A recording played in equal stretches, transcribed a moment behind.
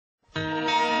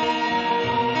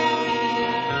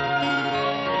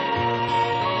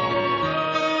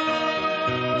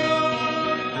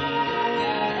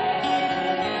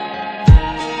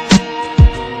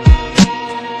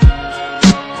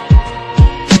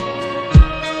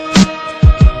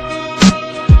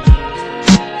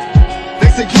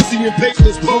Pussy and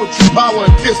papers, poetry, power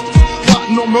and pistols.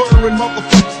 Plotting on murdering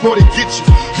motherfuckers before they get you.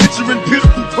 Picturing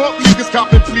pitiful punk niggas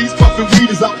copping fleas, puffing weed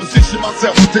as I position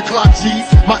myself to clock G's.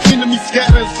 My enemies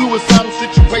scatter in suicidal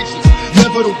situations,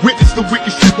 never to witness the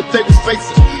wicked shit that they was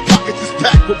facing. Pockets is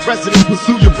packed with presidents,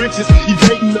 pursue your riches,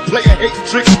 evading the player, hating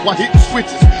tricks while hitting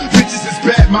switches. Bitches is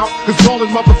bad mouth, cause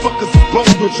calling motherfuckers is bold,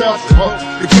 but child support,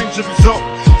 the danger result.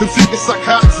 The sick is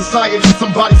psychotic society,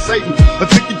 somebody save me.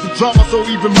 Addicted to drama, so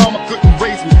even mama couldn't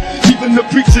raise me. Even the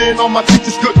preacher and all my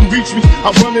teachers couldn't reach me. I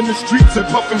run in the streets and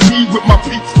puffin' weed with my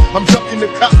peeps. I'm ducking the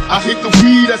cops, I hit the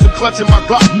weed as I'm clutching my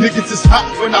Glock. Niggas is hot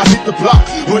when I hit the block.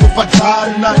 What if I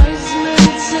die tonight?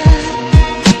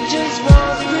 Just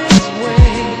walk this way.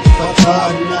 If I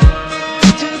die tonight?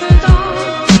 To the dawn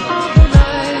of the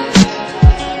night.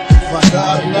 If I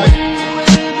die tonight?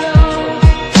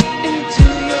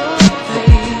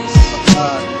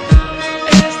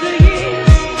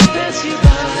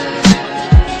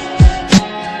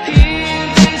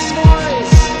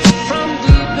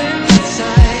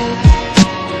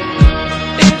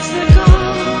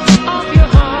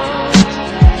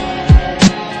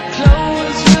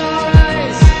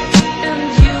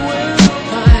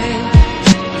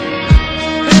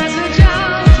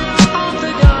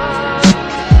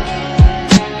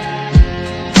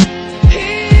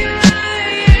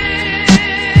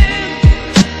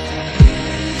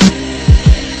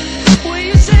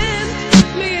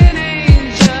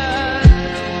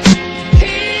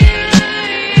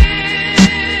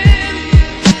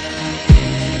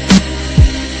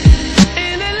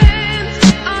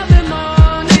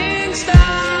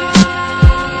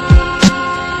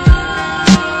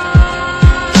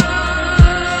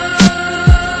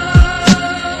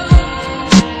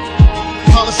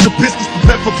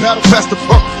 Battle past the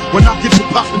pump. When I get to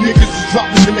pop, the niggas is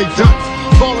dropping and they done.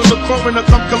 Calling the coroner,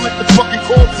 come collect the fucking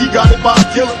corpse. He got it by a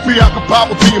killer, preoccupied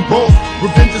with being bold.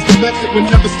 Revenge is the method, when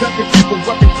never stepping, people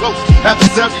rubbing close.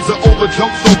 Adversaries are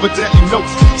overdose over deadly notes.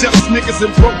 Jealous niggas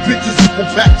and broke bitches from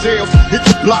back jails. Hit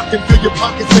the block and fill your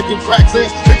pockets, making crack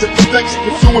sales. Picture perfection,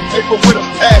 pursuing paper with a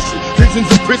passion. Visions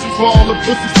of prison for all the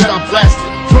pussies that I blasted.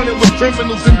 Running with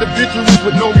criminals, individuals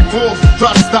with no remorse.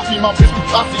 Try to stop me, my pistol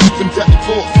posse using deadly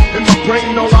force. In my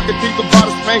brain, all I can think about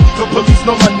is pain. The police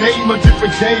know my name, a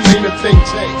different game, ain't a thing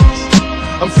changed.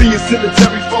 I'm seeing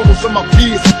cemetery photos of my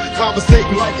peers,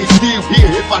 conversating like they still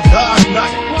here. If I die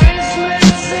tonight,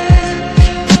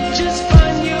 just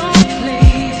find your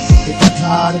place. If I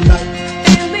die tonight,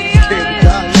 in the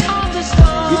eye of the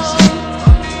storm.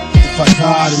 if I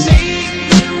die tonight,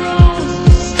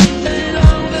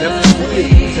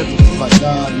 if I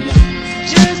die tonight.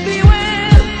 Just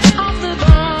beware of the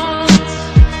bombs.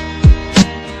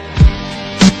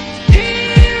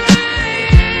 Here I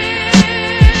am.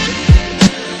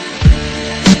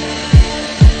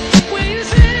 Will you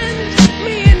send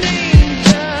me an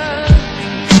angel?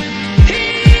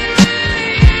 Here I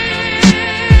am.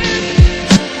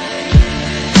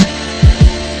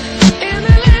 In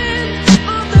the land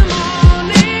of the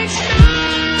morning star.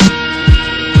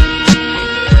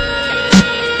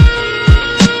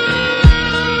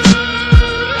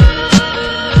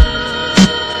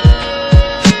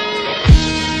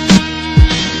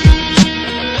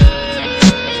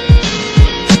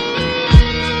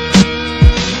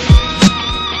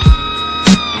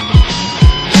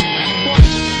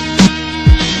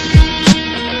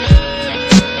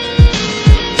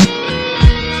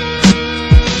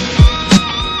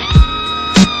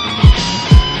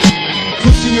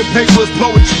 Papers,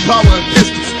 poetry, power, and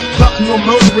pistols. Plotting on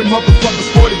murdering motherfuckers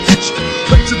for the get you.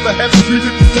 Pray to the heavens, read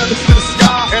the sevens to the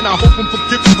sky. And I hope I'm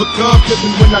forgiven for thug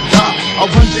living when I die.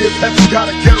 I wonder if heaven got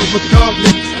a care of a thug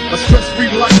niggas. A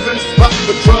stress-free life and a spot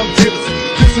for drug dealers.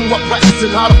 Fixing what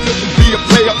practicing how to flip and be a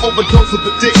player. Overdose of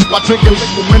the dick by drinking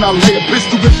liquor when I lay a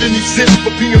pistol within these cities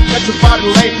for being petrified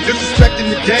and lame. Disrespecting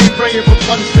the game, praying for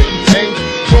punishment and pain.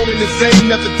 Rolling the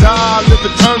same, never die, live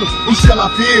eternal. Who shall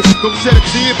I fear? Don't shed a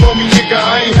tear for me, nigga,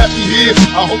 I ain't happy here.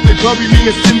 I hope they bury me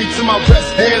and send me to my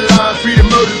rest. Headlines,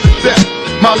 freedom, murder, to death.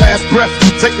 My last breath,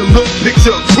 take a look,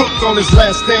 picture a crook on his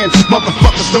last stand.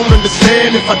 Motherfuckers don't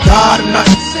understand if I die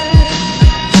tonight.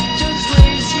 Just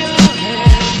raise your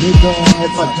hand. Nigga,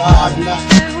 if I die tonight.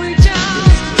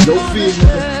 No fear,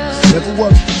 nigga, never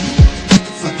worry.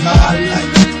 If I die tonight.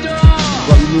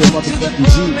 Well, you a motherfucking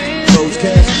G. Those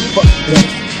cats, fuck that.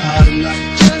 Die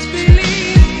tonight.